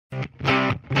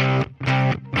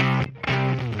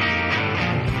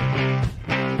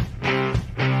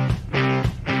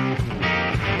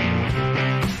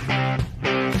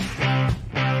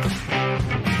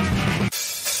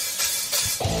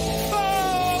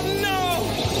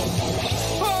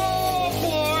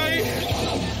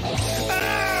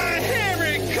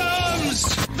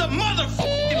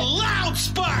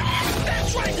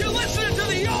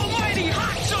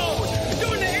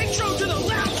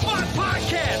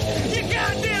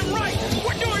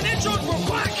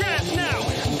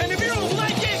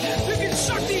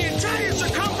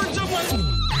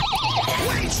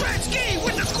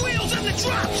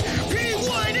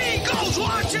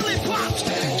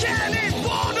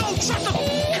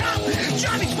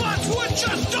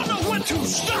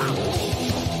stop!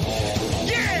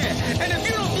 Yeah! And if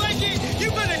you don't like it,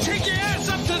 you better take your ass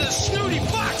up to the Snooty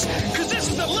Fox, because this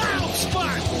is the loud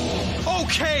spot!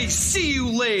 Okay, see you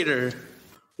later.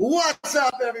 What's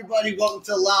up, everybody? Welcome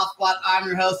to the Loud Spot. I'm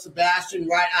your host, Sebastian,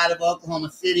 right out of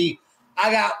Oklahoma City. I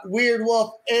got Weird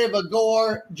Wolf Ava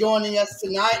Gore joining us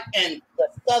tonight, and the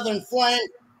Southern Flame,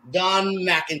 Don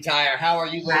McIntyre. How are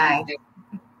you ladies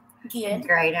doing? Good.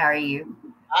 Great. How are you?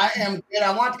 I am good.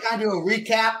 I want to kind of do a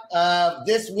recap of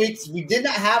this week's. We did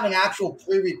not have an actual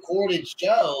pre-recorded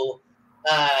show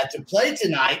to play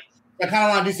tonight. So I kind of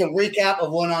want to do some recap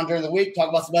of what went on during the week, talk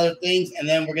about some other things, and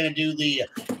then we're going to do the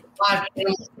 5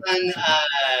 Sun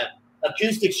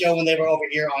acoustic show when they were over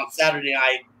here on Saturday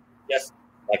night, just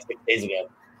like 6 days ago.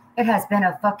 It has been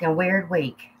a fucking weird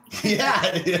week. Yeah.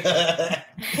 I think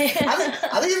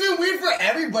it's been weird for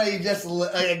everybody, just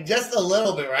a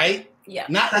little bit, right? Yeah.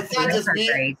 It's not just me.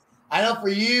 Great. I know for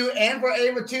you and for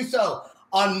Ava too. So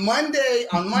on Monday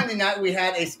night we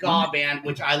had a ska band,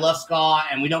 which I love ska,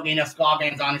 and we don't get enough ska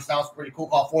bands on it. So that was pretty cool.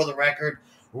 Called For the Record,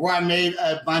 where I made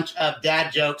a bunch of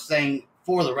dad jokes saying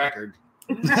 "For the Record."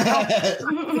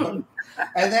 and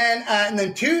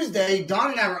then Tuesday,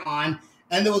 Don and I were on,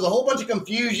 and there was a whole bunch of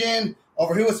confusion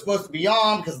over who was supposed to be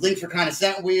on because links were kind of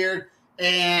sent weird,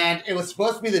 and it was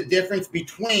supposed to be the difference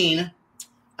between.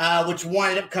 Which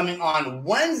wound up coming on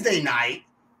Wednesday night.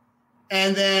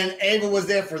 And then Ava was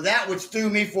there for that, which threw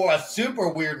me for a super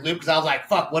weird loop because I was like,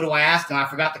 fuck, what do I ask them? I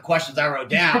forgot the questions I wrote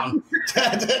down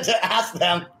to ask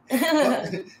them.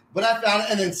 But I found it.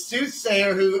 And then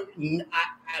Soothsayer, who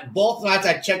both nights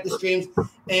I checked the streams.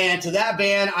 And to that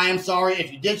band, I am sorry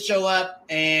if you did show up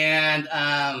and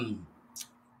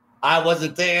I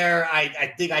wasn't there.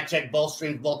 I think I checked both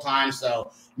streams both times.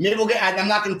 So maybe I'm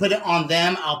not going to put it on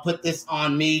them. I'll put this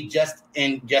on me just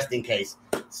in case.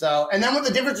 So, and then with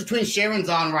the difference between Sharon's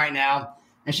on right now,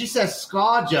 and she says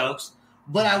ska jokes,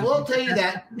 but I will tell you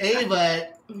that Ava,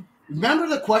 remember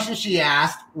the question she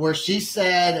asked where she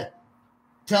said,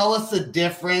 tell us the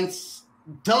difference.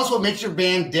 Tell us what makes your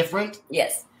band different.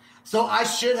 Yes. So I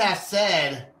should have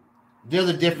said, they're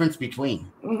the difference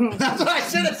between. Mm-hmm. That's what I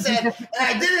should have said. And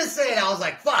I didn't say it. I was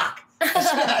like, fuck.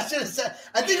 I should have said.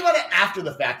 I think about it after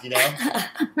the fact, you know.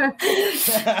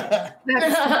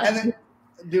 And then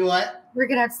do what? We're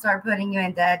gonna have to start putting you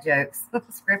in dad jokes.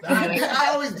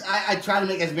 I try to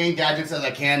make as many dad jokes as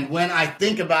I can when I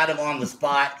think about them on the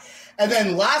spot. And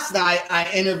then last night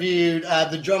I interviewed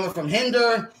the drummer from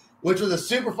Hinder, which was a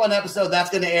super fun episode.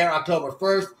 That's going to air October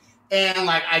 1st. And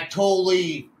I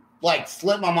totally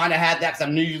slipped my mind. I had that because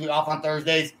I'm usually off on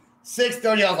Thursdays.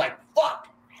 6:30, I was like, fuck.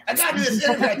 I got to do this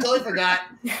interview. I totally forgot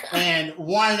and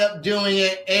wound up doing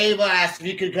it. Ava asked if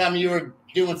you could come. You were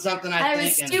doing something, I think. I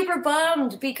was super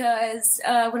bummed because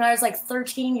when I was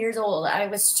 13 years old, I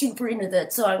was super into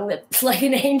that song with Like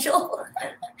an Angel.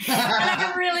 And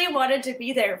I really wanted to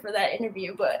be there for that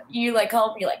interview, but you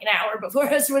called me an hour before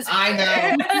I was supposed to be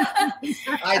there.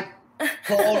 I know.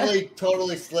 I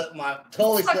totally slipped my mind.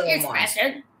 All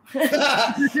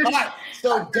right,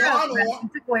 so Dawn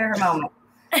took away her moment.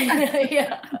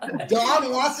 Yeah. Dawn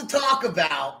wants to talk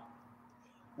about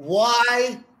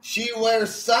why she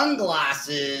wears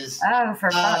sunglasses. Oh,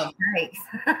 for fuck's sake!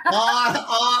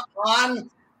 on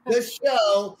the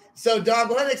show. So Dawn,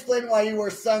 go ahead and explain why you wear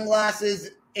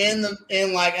sunglasses in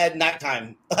at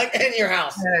nighttime, in your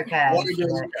house. Okay. What are you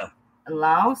doing?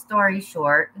 Long story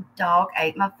short, the dog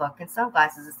ate my fucking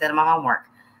sunglasses instead of my homework.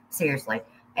 Seriously.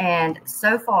 And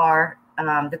so far,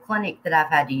 the clinic that I've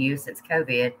had to use since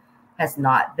COVID has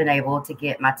not been able to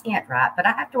get my tint right. But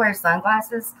I have to wear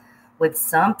sunglasses with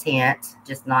some tint,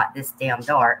 just not this damn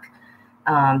dark,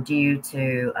 due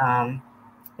to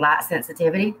light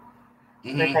sensitivity.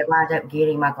 Mm-hmm. But they wind up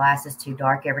getting my glasses too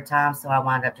dark every time. So I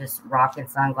wind up just rocking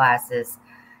sunglasses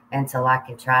until I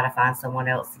can try to find someone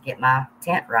else to get my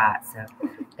tint right. So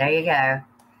there you go.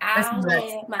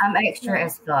 I'm extra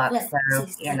as fuck, so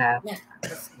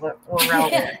we'll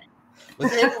roll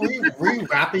with it. Were you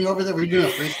rapping over there? Were you doing a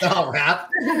freestyle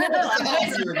rap?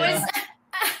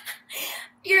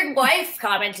 Your wife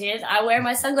commented, I wear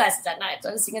my sunglasses at night, so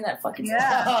I was singing that fucking song.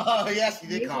 Oh, yes, she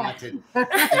did comment. You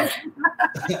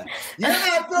know,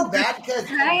 I feel bad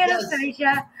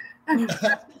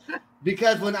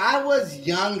because when I was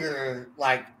younger,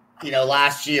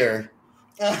 last year,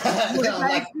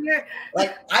 I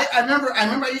remember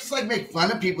I used to make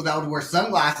fun of people that would wear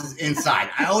sunglasses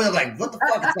inside. I always was like, what the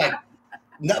fuck? It's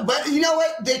no, but you know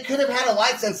what? They could have had a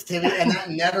light sensitivity, and that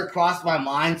never crossed my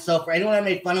mind. So for anyone I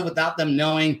made fun of without them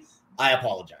knowing, I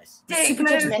apologize. Dick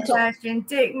move, Sebastian.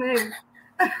 Dick move.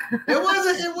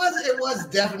 It was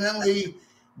definitely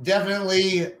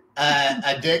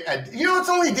It's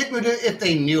only a dick move if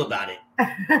they knew about it,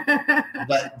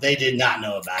 but they did not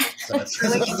know about it, so it's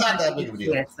not that big of a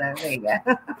deal. Yeah, so there you go.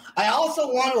 I also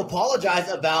want to apologize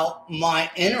about my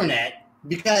internet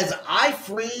because I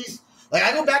freeze. Like,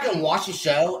 I go back and watch the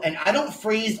show, and I don't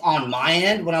freeze on my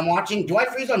end when I'm watching. Do I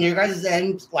freeze on your guys'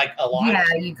 end, like, a lot? Yeah,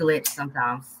 you glitch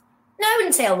sometimes. No, I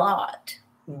wouldn't say a lot.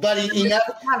 But you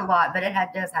never... Not a lot, but it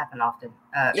does happen often.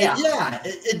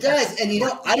 It does. And,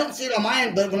 I don't see it on my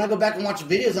end, but when I go back and watch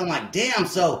the videos, I'm like, damn,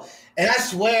 so... And I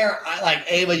swear,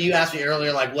 Ava, you asked me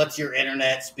earlier, like, what's your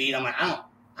internet speed? I'm like, I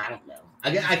don't know.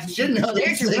 I should know.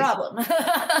 There's your problem.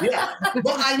 Yeah.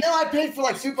 But I know I paid for,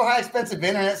 like, super high expensive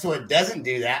internet, so it doesn't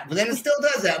do that. But then it still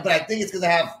does that. But I think it's because I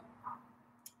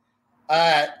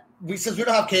have... since we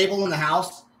don't have cable in the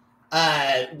house,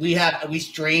 we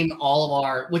stream all of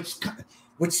our...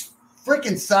 Which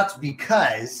freaking sucks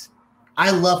because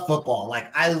I love football.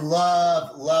 Like, I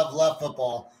love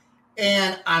football.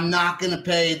 And I'm not going to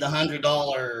pay the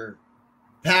 $100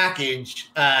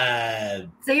 package.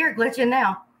 So you're glitching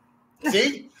now.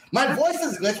 See? My voice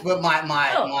is glitched, but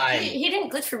my he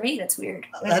didn't glitch for me. That's weird.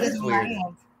 That is weird.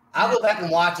 I'll go back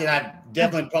and watch it. I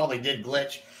definitely probably did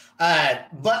glitch.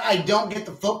 But I don't get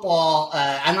the football.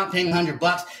 I'm not paying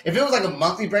 $100. If it was like a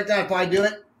monthly breakdown, I'd probably do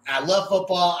it. I love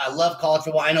football. I love college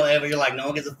football. I know, Eva, you're like, no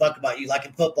one gives a fuck about you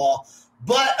liking football.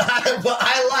 But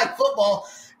I like football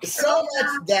so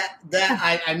much that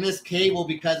I miss cable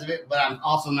because of it. But I'm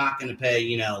also not going to pay,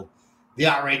 the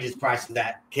outrageous price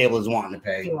that cable is wanting to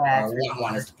pay or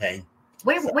want us to pay.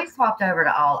 We swapped over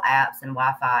to all apps and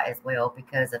Wi-Fi as well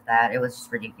because of that. It was just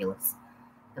ridiculous,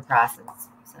 the prices.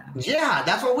 So. Yeah,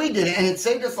 that's what we did. And it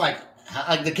saved us like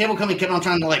the cable company kept on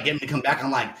trying to get me to come back.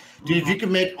 I'm like, dude, if you can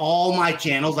make all my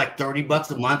channels like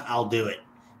 $30 a month, I'll do it.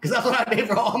 Because that's what I pay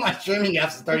for all my streaming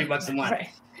apps is $30 a month. Right.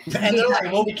 And they're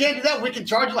like, well, we can't do that. We can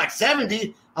charge you like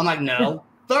 70. I'm like, no,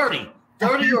 30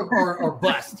 or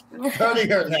bust,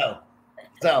 30 or no.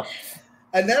 So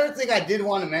another thing I did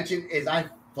want to mention is I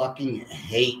fucking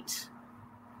hate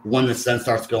when the sun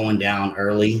starts going down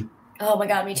early. Oh my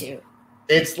God, me too.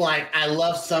 It's like, I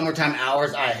love summertime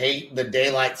hours. I hate the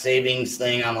daylight savings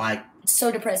thing. I'm like, it's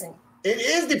so depressing. It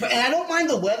is depressing. And I don't mind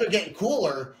the weather getting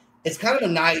cooler. It's kind of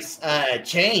a nice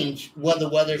change when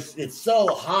it's so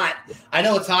hot. I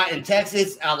know it's hot in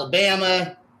Texas,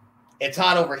 Alabama. It's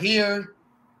hot over here.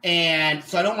 And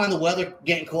so I don't mind the weather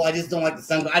getting cool. I just don't like the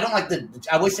sun.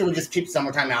 I wish they would just keep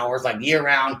summertime hours like year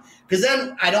round. Because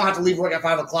then I don't have to leave work at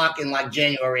 5 o'clock in like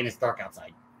January and it's dark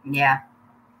outside. Yeah.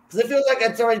 Because it feels like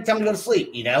it's already time to go to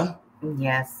sleep,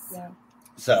 Yes. Yeah.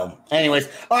 So, anyways.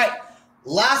 All right.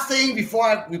 Last thing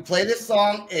before we play this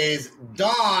song is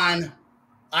Dawn.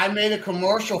 I made a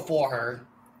commercial for her.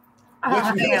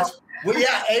 Ava,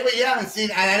 you haven't seen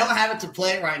it, and I don't have it to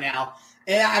play it right now.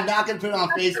 And I'm not going to put it on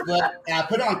Facebook. And I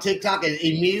put it on TikTok and it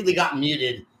immediately got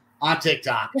muted on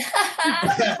TikTok.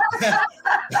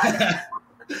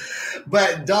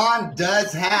 But Dawn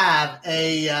does have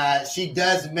she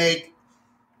does make,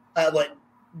 tell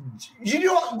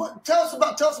us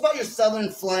about your Southern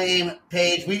Flame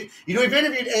page. We've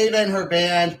interviewed Ava and her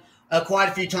band quite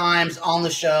a few times on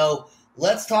the show.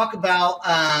 Let's talk about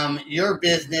your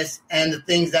business and the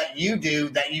things that you do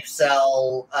that you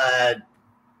sell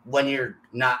when you're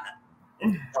not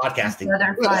podcasting.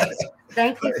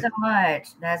 Thank you so much.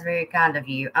 That's very kind of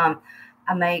you. I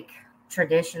make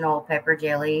traditional pepper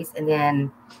jellies, and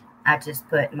then I just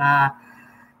put my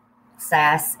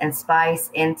sass and spice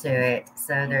into it.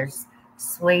 So there's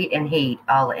sweet and heat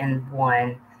all in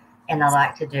one. And I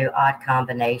like to do odd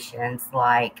combinations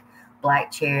like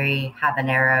black cherry,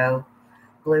 habanero,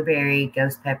 blueberry,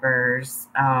 ghost peppers.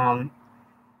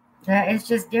 It's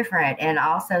just different. And I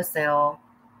also sell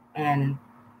and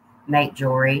make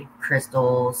jewelry,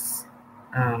 crystals,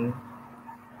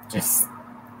 just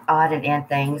odd and end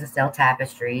things. I sell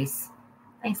tapestries,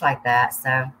 things like that.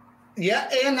 So yeah,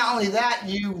 and not only that,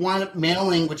 you wound up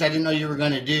mailing, which I didn't know you were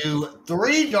going to do,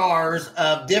 3 jars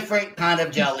of different kind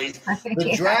of jellies.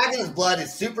 The dragon's blood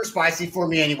is super spicy for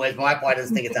me anyways. My wife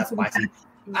doesn't think it's that spicy.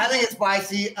 I think it's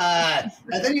spicy. And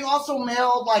then you also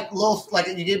mailed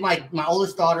you gave my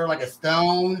oldest daughter like a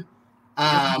stone.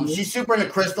 She's super into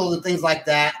crystals and things like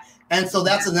that. And so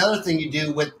that's another thing you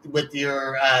do with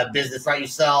your business, right? You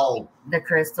sell the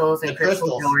crystals and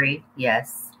crystal jewelry.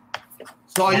 Yes.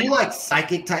 So are you like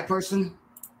psychic type person?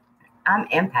 I'm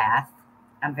empath.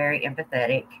 I'm very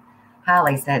empathetic,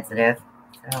 highly sensitive.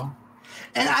 So.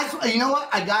 And you know what?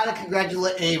 I got to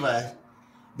congratulate Ava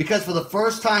because for the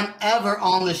first time ever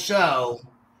on the show,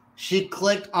 she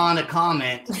clicked on a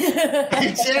comment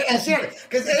and shared it.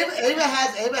 Because Ava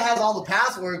has all the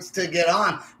passwords to get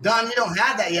on. Don, you don't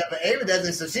have that yet, but Ava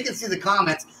doesn't, so she can see the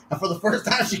comments. And for the first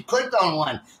time, she clicked on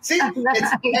one. See,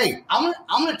 hey, I'm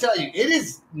gonna tell you, it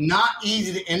is not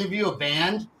easy to interview a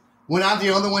band when I'm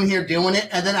the only one here doing it,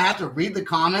 and then I have to read the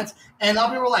comments, and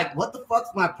other people are like, "What the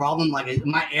fuck's my problem? Like,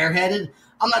 am I airheaded?"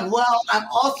 I'm like, well, I'm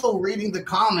also reading the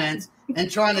comments and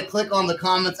trying to click on the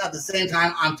comments at the same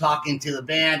time I'm talking to the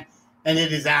band, and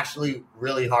it is actually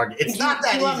really hard. It's not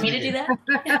that easy. You want me to do that?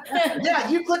 Yeah,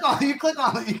 you click on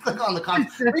the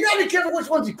comments. But you gotta be careful which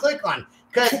ones you click on,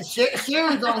 because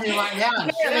Sharon's on here right now.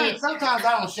 And Sharon, sometimes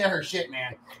I don't share her shit,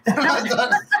 man.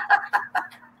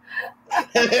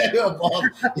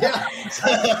 Yeah.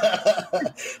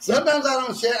 Sometimes I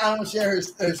don't share her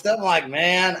stuff. I'm like,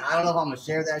 man, I don't know if I'm gonna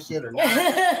share that shit or not.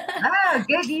 Oh,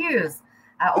 good news.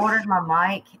 I ordered my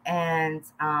mic and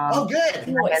good.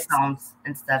 my headphones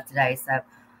and stuff today, so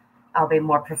I'll be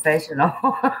more professional.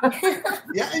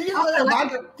 Yeah, you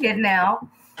know, kid now.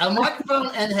 A microphone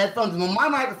and headphones. Well, my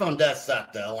microphone does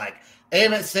suck though. Like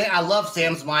Ava, I love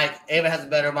Sam's mic. Ava has a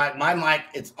better mic. My mic,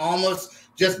 it's almost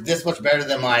just this much better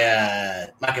than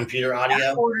my computer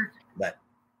audio.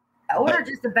 I ordered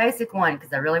just a basic one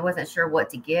because I really wasn't sure what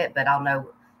to get, but I'll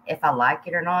know if I like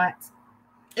it or not.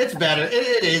 It's better.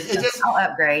 It is. I'll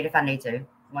upgrade if I need to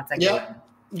once I get it.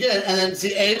 Yeah, and then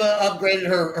see, Ava upgraded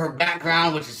her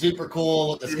background, which is super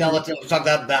cool with the skeleton. We talked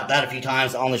about that a few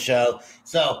times on the show.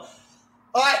 So,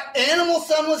 all right, Animal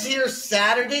Sun was here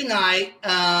Saturday night.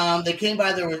 They came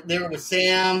by. They were with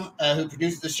Sam, who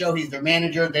produces the show. He's their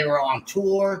manager. They were on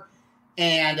tour,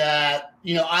 and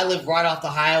I live right off the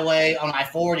highway on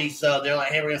I-40, so they're like,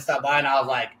 "Hey, we're gonna stop by," and I was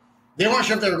like, they weren't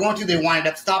sure if they were going to. They wound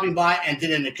up stopping by and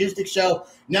did an acoustic show.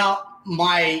 Now,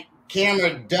 my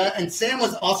camera and Sam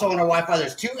was also on our Wi-Fi.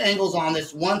 There's two angles on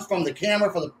this. One's from the camera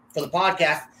for the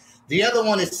podcast. The other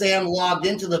one is Sam logged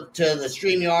into the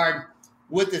StreamYard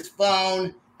with his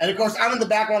phone. And of course, I'm in the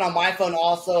background on my phone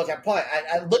also.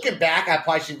 I looking back, I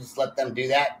probably should just let them do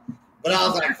that. But I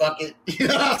was like, fuck it. You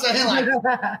know what I'm saying? Like,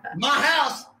 my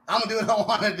house, I'm gonna do what I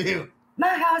want to do. My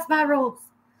house, my rules.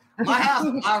 My house,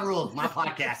 my rules, my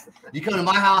podcast. You come to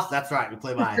my house, that's right. We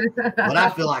play by what I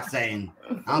feel like saying.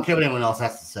 I don't care what anyone else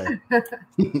has to say.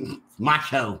 It's my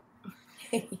show.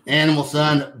 Animal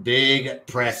Sun, big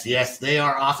press. Yes, they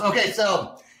are awesome. Okay,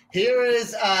 so here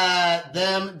is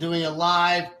them doing a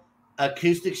live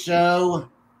acoustic show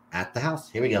at the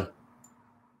house. Here we go.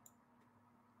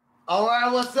 All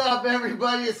right, what's up,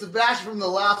 everybody? It's Sebastian from The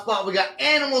Loud Spot. We got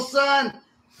Animal Sun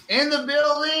in the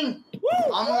building.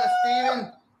 Woo! I'm going to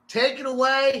Steven. Take it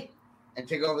away and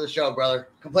take over the show, brother.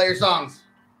 Come play your songs.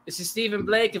 This is Stephen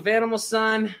Blake of Animal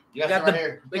Sun. We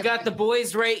got the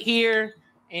boys right here,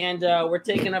 and we're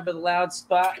taking up at the Loud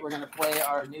Spot. We're going to play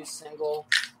our new single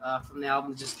from the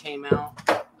album that just came out.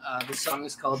 The song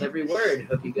is called Every Word.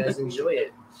 Hope you guys enjoy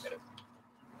it.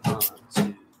 1,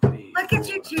 2, 3. Look at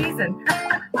you cheesing.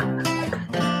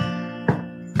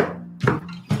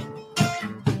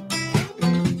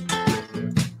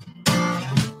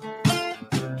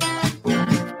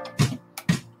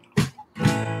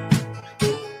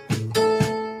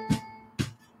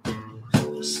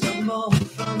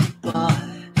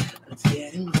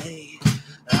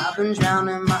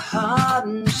 Drowning my heart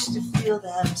and just to feel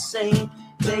that I'm sane.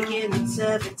 Taking it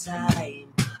every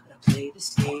time I play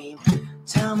this game.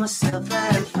 Tell myself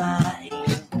that I'm fine,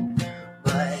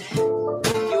 but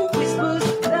your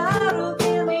whispers loud will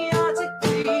give me Arctic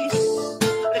peace.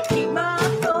 But I keep my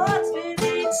thoughts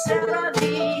buried inside of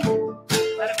me.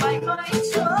 But I bite my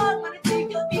tongue when I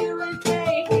think of you and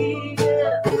me.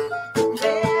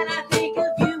 Then I think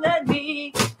of you and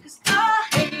me. 'Cause I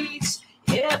hate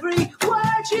every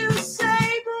word you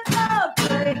say, but I'll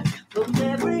play from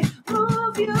every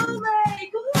move you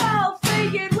make. I'll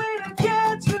fake it when I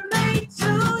can't relate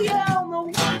to you.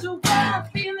 No wonder why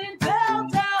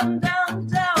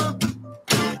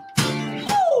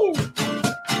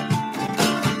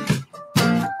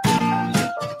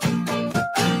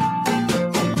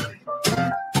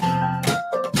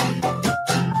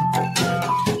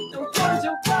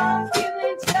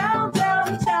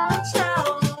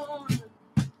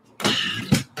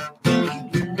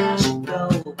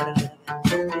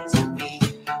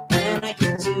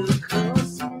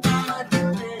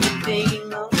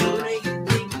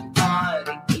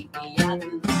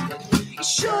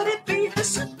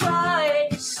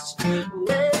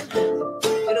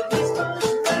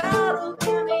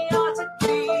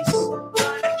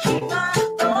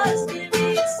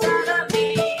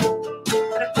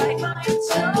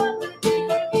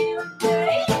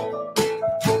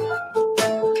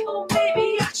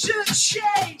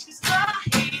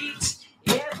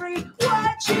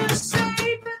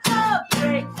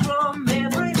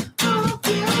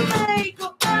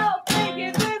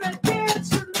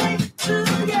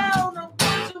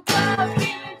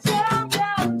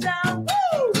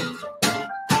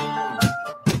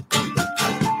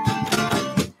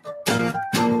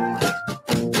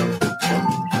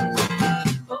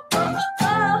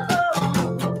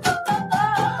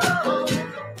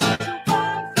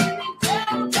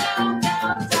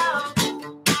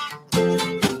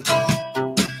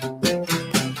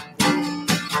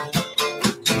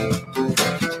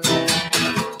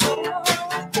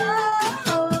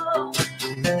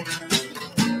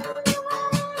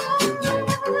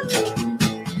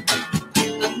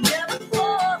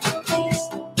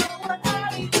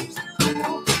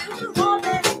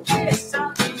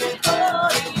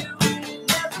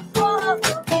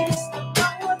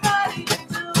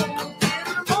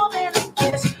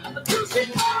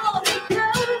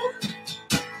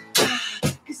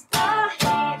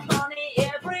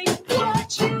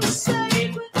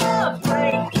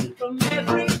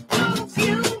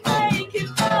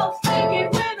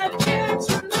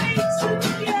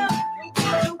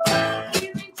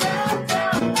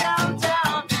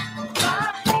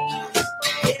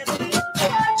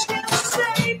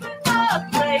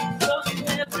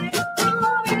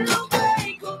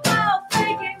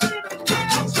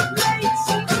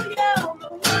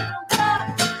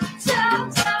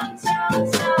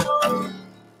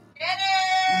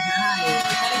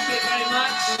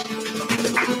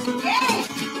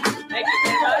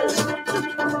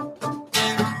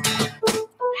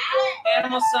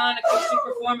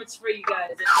performance for you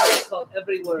guys. It's called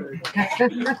Every Word.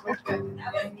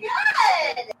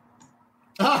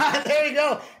 All right, there you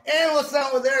go. And we'll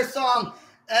start with their song,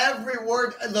 Every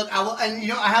Word. Look, I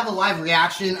have a live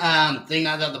reaction thing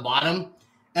out at the bottom.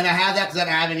 And I have that because I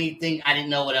didn't have anything. I didn't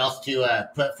know what else to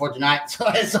put for tonight. So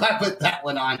I put that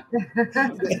one on.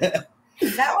 That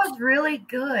was really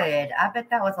good. I bet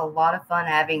that was a lot of fun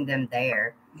having them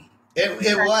there.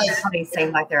 It was. It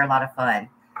seemed like they're a lot of fun.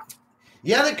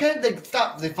 Yeah, they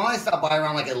finally stopped by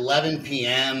around like 11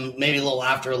 p.m., maybe a little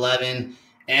after 11.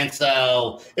 And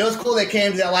so it was cool. They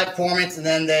came to that live performance, and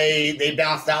then they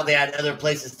bounced out. They had other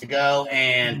places to go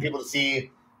and people to see,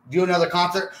 do another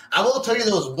concert. I will tell you,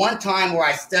 there was one time where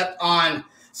I stepped on.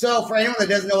 So for anyone that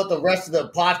doesn't know what the rest of the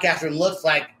podcast room looks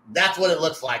like, that's what it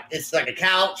looks like. It's like a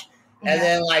couch, and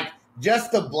then like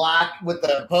just the black with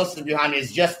the poster behind it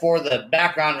is just for the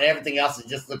background, and everything else it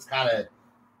just looks kind of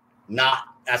not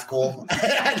as cool.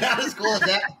 Not as cool as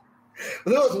that.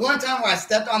 But there was one time where I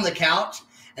stepped on the couch,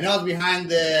 and I was behind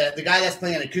the guy that's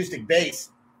playing an acoustic bass.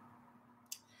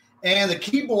 And the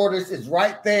keyboardist is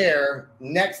right there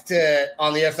next to,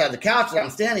 on the other side of the couch that I'm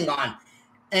standing on.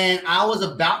 And I was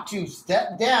about to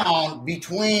step down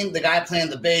between the guy playing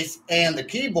the bass and the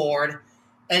keyboard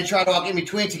and try to walk in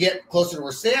between to get closer to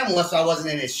where Sam was so I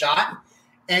wasn't in his shot.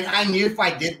 And I knew if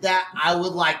I did that, I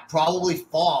would like probably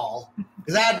fall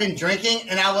because I had been drinking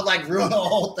and I would like ruin the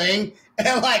whole thing.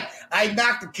 And like I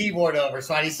knocked the keyboard over.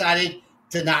 So I decided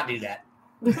to not do that.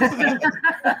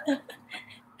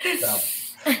 So.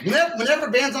 Whenever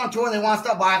bands on tour and they want to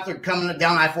stop by after coming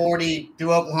down I-40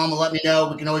 through Oklahoma, let me know.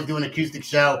 We can always do an acoustic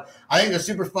show. I think they're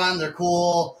super fun. They're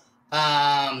cool. Like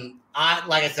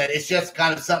I said, it's just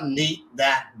kind of something neat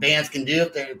that bands can do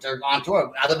if they're on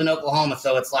tour. I live in Oklahoma,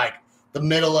 so it's like the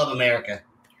middle of America.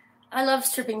 I love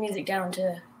stripping music down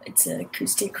to its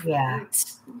acoustic. Yeah.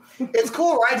 It's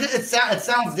cool, right? It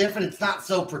sounds different. It's not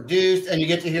so produced, and you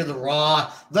get to hear the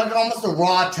raw, like almost the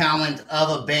raw talent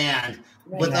of a band.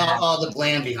 Without all the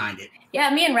glam behind it.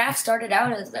 Yeah, me and Raph started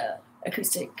out as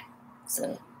acoustic.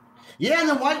 So. Yeah, and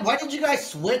then why did you guys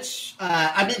switch?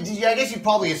 I guess you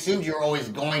probably assumed you were always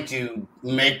going to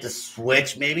make the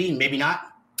switch, maybe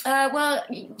not? Well,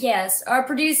 yes. Our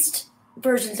produced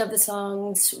versions of the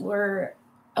songs were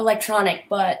electronic,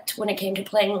 but when it came to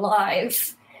playing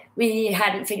live, we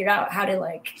hadn't figured out how to,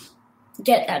 like,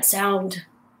 get that sound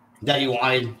that you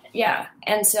wanted. Yeah,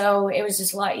 and so it was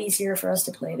just a lot easier for us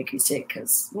to play the acoustic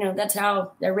because that's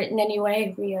how they're written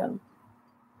anyway.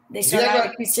 They start out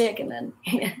acoustic and then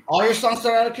all your songs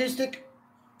start out acoustic.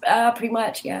 Pretty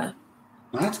much, yeah.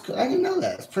 Well, that's cool. I didn't know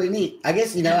that. It's pretty neat. I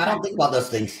guess I don't think about those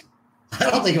things.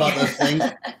 Ava,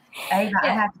 I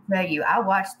have to tell you, I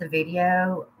watched the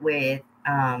video with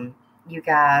you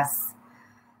guys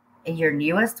in your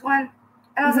newest one,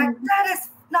 and I was like, that is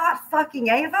not fucking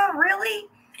Ava, really?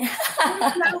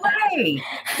 No way.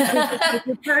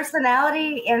 Your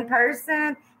personality in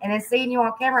person and then seeing you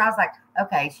on camera, I was like,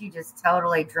 okay, she just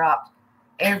totally dropped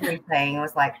everything and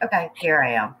was like, okay, here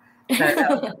I am. So that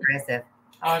was impressive.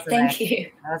 Thank you.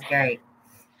 That was great.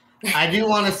 I do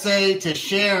want to say to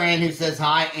Sharon, who says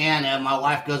hi, Anna, my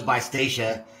wife goes by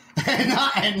Stacia. and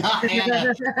not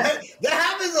Anna. That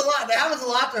happens a lot. That happens a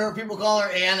lot to her. People call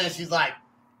her Anna. She's like,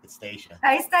 it's Stacia.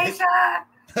 Hey, Stacia.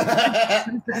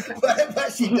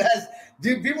 but she does.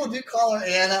 People do call her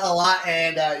Anna a lot,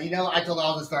 and I told her I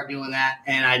was gonna start doing that,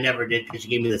 and I never did because she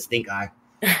gave me the stink eye.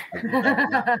 You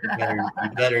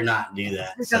better not do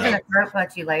that. She's gonna throat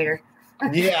punch you later.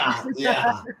 Yeah. Oh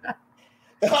yeah.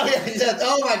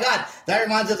 Oh my God, that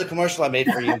reminds me of the commercial I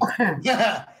made for you.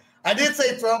 I did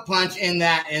say throat punch in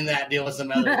that deal with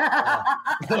some other.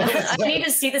 I need to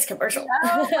see this commercial. You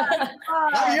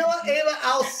know what, Ava?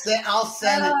 I'll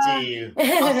send it to you.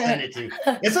 I'll send it to you.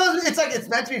 It's like it's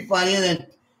meant to be funny, and then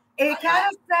it kind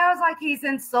of sounds like he's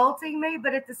insulting me,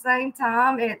 but at the same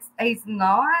time, he's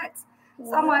not.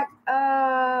 So I'm like,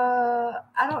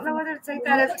 I don't know whether to take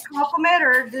that as a compliment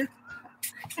or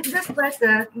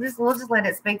we'll just let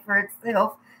it speak for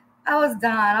itself. I was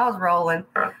done. I was rolling.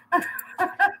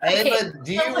 Ava,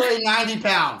 do you weigh 90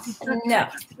 pounds? No.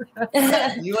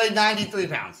 You weigh 93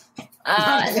 pounds. No.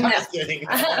 I'm just kidding.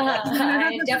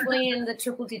 I'm definitely in the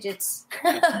triple digits.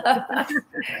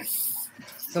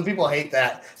 Some people hate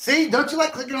that. See, don't you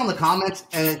like clicking on the comments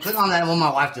and click on that one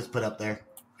my wife just put up there?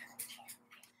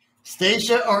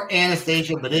 Stacia or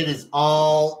Anastasia, but it is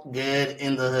all good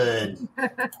in the hood.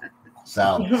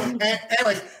 So,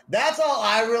 anyways, that's all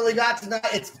I really got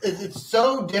tonight. It's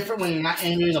so different when you're not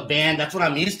interviewing a band. That's what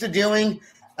I'm used to doing.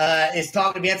 Is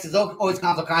talking to bands. There's always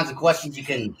all kinds of questions you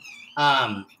can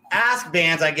ask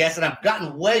bands, I guess. And I've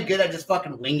gotten way good at just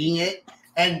fucking winging it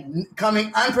and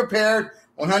coming unprepared.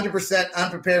 100%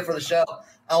 unprepared for the show.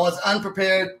 I was kind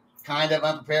of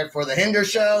unprepared for the Hinder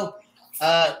show.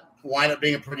 Wind up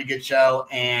being a pretty good show,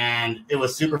 and it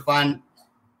was super fun.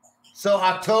 So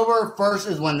October 1st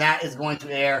is when that is going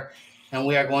to air, and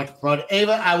we are going to promote it.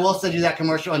 Ava, I will send you that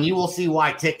commercial, and you will see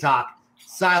why TikTok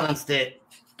silenced it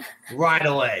right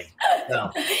away. So,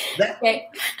 Okay.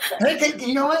 hey,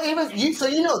 you know what, Ava?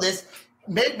 You know this.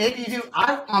 Maybe you do.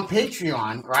 I'm on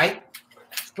Patreon, right?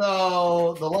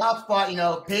 So the Loud Spot,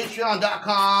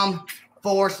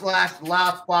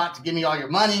 patreon.com/Loud Spot to give me all your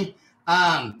money.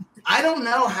 I don't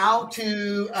know how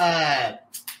to I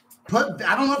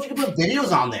don't know if you can put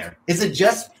videos on there. Is it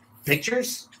just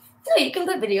pictures? No, you can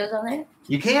put videos on there.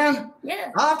 You can?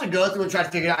 Yeah. I'll have to go through and try to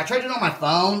figure it out. I tried it on my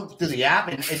phone through the app,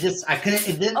 and I couldn't.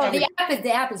 It didn't. Oh,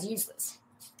 the app is useless.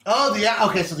 Oh, the app.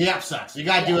 Okay, so the app sucks. You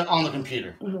got to do it on the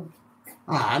computer. Mm-hmm.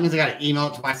 Oh, that means I got to email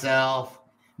it to myself.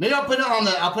 Maybe I'll put it on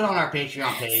our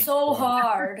Patreon page. So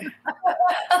hard.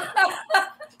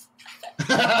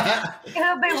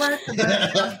 It'll be worth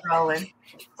it. Rolling.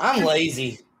 I'm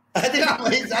lazy. I think I'm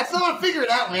lazy. I still want to figure it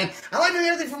out, man. I like doing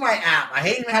everything from my app. I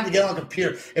hate even having to get on the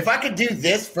computer. If I could do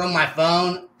this from my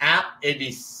phone app, it'd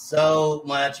be so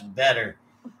much better.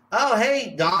 Oh,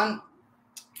 hey, Don.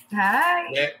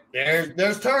 Hi.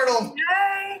 There's Turtle.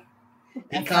 Hi.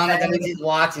 He commented that means he's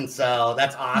watching, so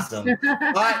that's awesome.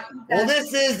 All right. Well,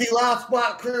 this is the Loud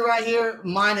Spot crew right here.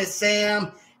 Mine is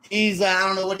Sam. He's I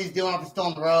don't know what he's doing, if he's still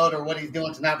on the road or what he's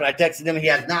doing tonight, but I texted him. He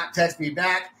has not texted me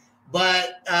back.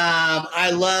 But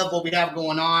I love what we have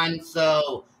going on.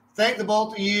 So thank the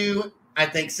both of you. I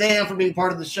thank Sam for being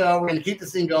part of the show. We're going to keep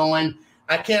this thing going.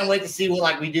 I can't wait to see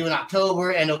what we do in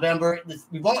October and November.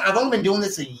 I've only been doing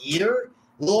this a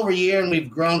little over a year, and we've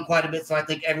grown quite a bit. So I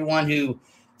thank everyone who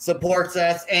supports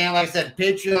us. And like I said,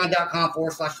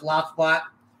 patreon.com/Loud Spot.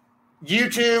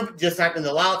 YouTube, just type in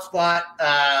the Loud Spot.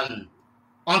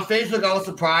 On Facebook, I was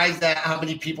surprised at how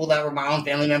many people that were my own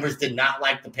family members did not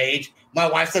like the page. My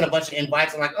wife sent a bunch of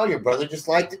invites. I'm like, oh, your brother just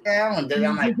liked it now? And then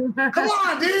I'm like, come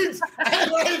on, dudes. I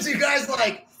invited you guys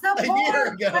a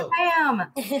year ago.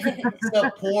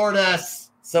 Support us.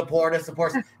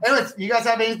 Anyways, you guys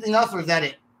have anything else, or is that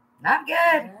it? Not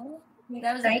good.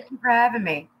 Thank you for having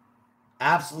me.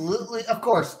 Absolutely. Of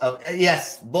course.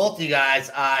 Yes, both of you guys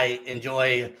I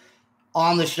enjoy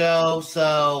on the show.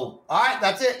 So, all right,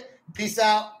 that's it. Peace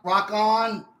out. Rock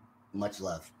on. Much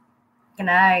love. Good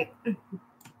night.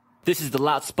 This is the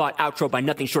Loud Spot outro by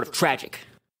Nothing Short of Tragic.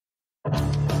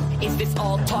 Is this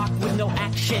all talk with no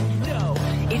action? No.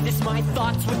 Is this my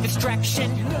thoughts with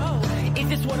distraction? No. Is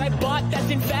this what I bought that's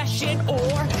in fashion?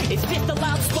 Or is this the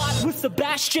Loud Spot with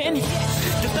Sebastian?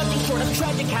 Yes. Does Nothing Short of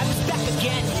Tragic have us back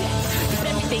again? Yes. Does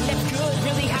everything that's good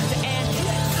really have to end?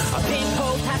 Yes. Our pin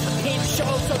post has the pin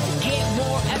show, so to get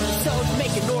more episodes,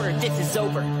 make an order, this is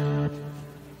over.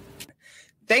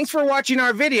 Thanks for watching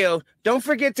our video. Don't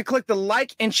forget to click the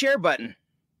like and share button.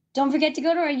 Don't forget to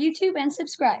go to our YouTube and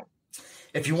subscribe.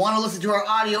 If you want to listen to our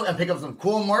audio and pick up some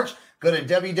cool merch, go to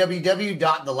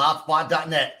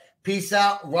www.theloudspot.net. Peace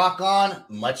out, rock on,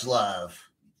 much love.